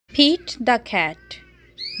Pete the cat,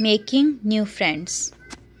 making new friends.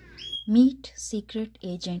 Meet Secret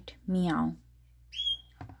Agent Meow,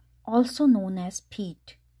 also known as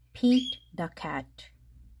Pete the cat.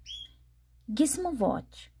 Gizmo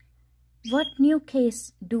Watch, what new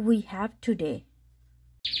case do we have today?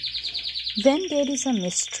 When there is a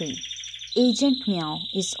mystery, Agent Meow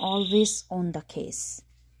is always on the case.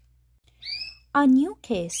 A new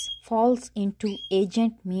case falls into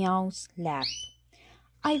Agent Meow's lap.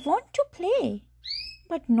 I want to play,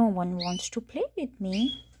 but no one wants to play with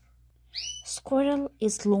me. Squirrel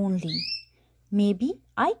is lonely. Maybe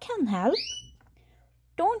I can help.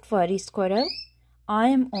 Don't worry, Squirrel. I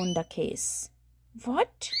am on the case.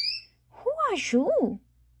 What? Who are you?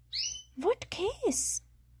 What case?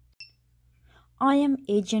 I am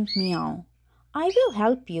Agent Meow. I will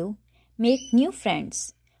help you make new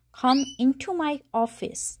friends. Come into my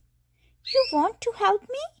office. You want to help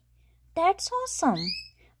me? That's awesome.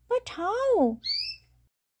 But how?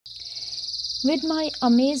 With my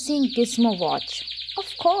amazing Gizmo Watch. Of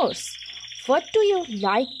course. What do you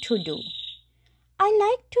like to do? I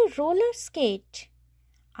like to roller skate.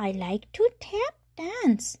 I like to tap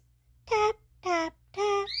dance. Tap, tap,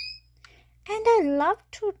 tap. And I love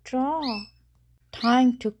to draw.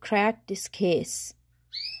 Time to crack this case.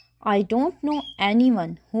 I don't know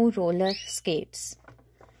anyone who roller skates.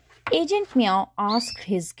 Agent Meow asked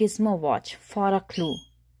his Gizmo Watch for a clue.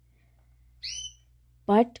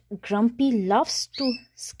 But Grumpy loves to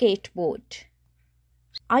skateboard.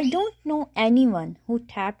 I don't know anyone who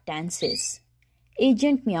tap dances.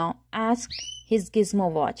 Agent Meow asked his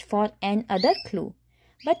Gizmo Watch for another clue.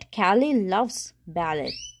 But Callie loves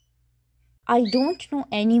ballet. I don't know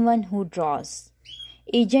anyone who draws.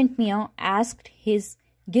 Agent Meow asked his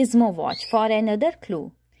Gizmo Watch for another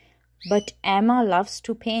clue. But Emma loves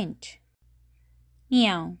to paint.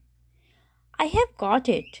 Meow. I have got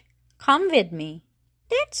it. Come with me.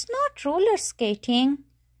 That's not roller skating.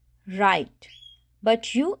 Right.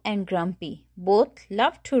 But you and Grumpy both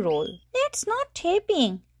love to roll. That's not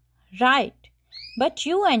taping. Right. But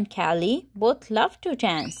you and Callie both love to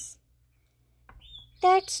dance.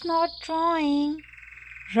 That's not drawing.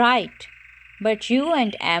 Right. But you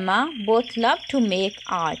and Emma both love to make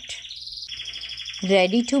art.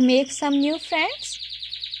 Ready to make some new friends?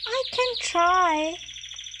 I can try.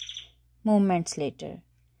 Moments later.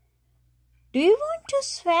 Do you want to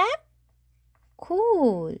swap?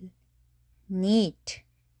 Cool. Neat.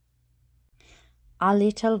 A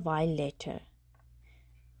little while later.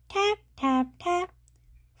 Tap, tap, tap.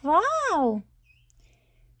 Wow.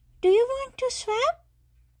 Do you want to swap?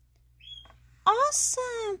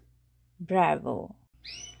 Awesome. Bravo.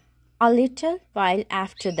 A little while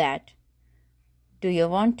after that. Do you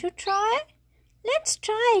want to try? Let's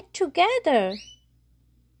try it together.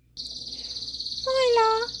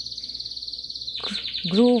 Voila.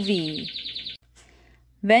 Groovy.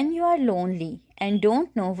 When you are lonely and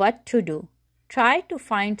don't know what to do, try to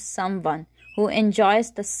find someone who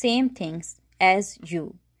enjoys the same things as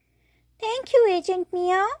you. Thank you, Agent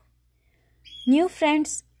Meow. New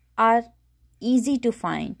friends are easy to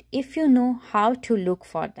find if you know how to look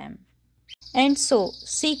for them. And so,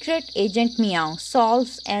 Secret Agent Meow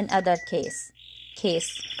solves another case.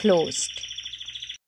 Case closed.